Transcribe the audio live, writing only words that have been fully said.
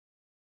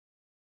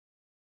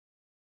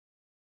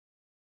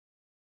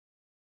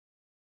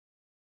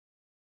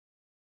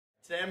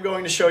Today I'm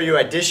going to show you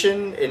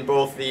addition in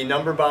both the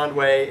number bond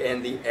way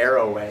and the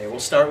arrow way. We'll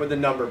start with the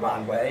number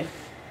bond way.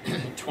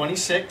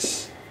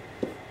 26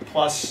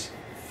 plus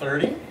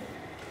 30.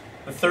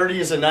 The 30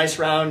 is a nice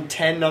round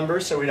 10 number,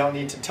 so we don't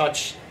need to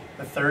touch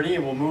the 30.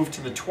 We'll move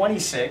to the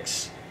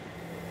 26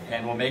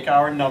 and we'll make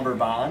our number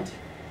bond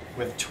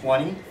with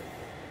 20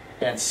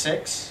 and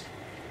 6.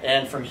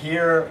 And from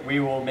here we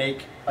will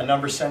make a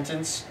number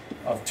sentence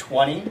of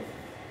 20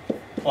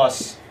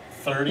 plus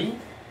 30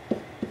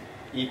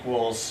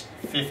 equals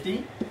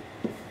 50,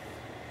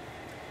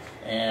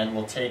 and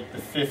we'll take the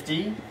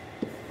 50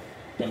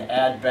 and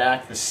add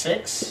back the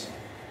 6,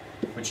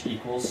 which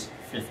equals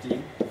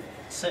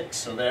 56.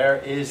 So there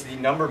is the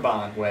number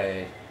bond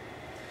way.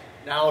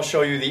 Now I'll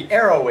show you the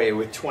arrow way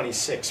with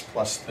 26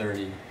 plus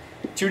 30.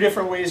 Two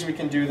different ways we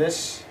can do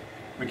this.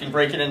 We can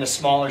break it into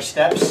smaller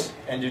steps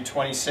and do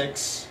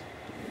 26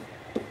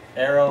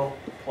 arrow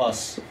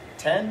plus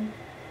 10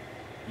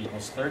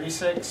 equals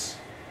 36.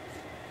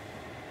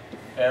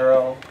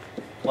 Arrow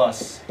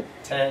plus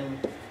 10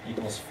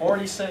 equals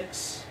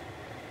 46.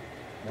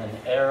 Then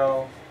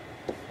arrow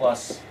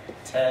plus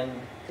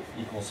 10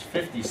 equals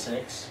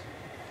 56.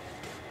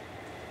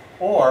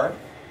 Or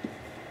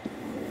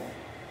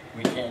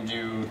we can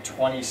do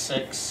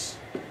 26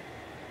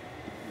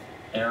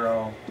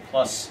 arrow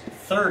plus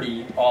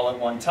 30 all at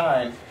one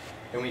time.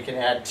 And we can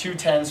add 2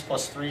 10s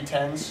plus 3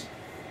 10s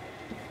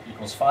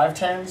equals 5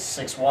 10s.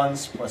 6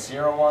 1s plus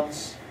 0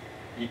 1s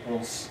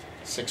equals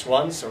 6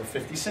 1s, or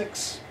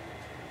 56.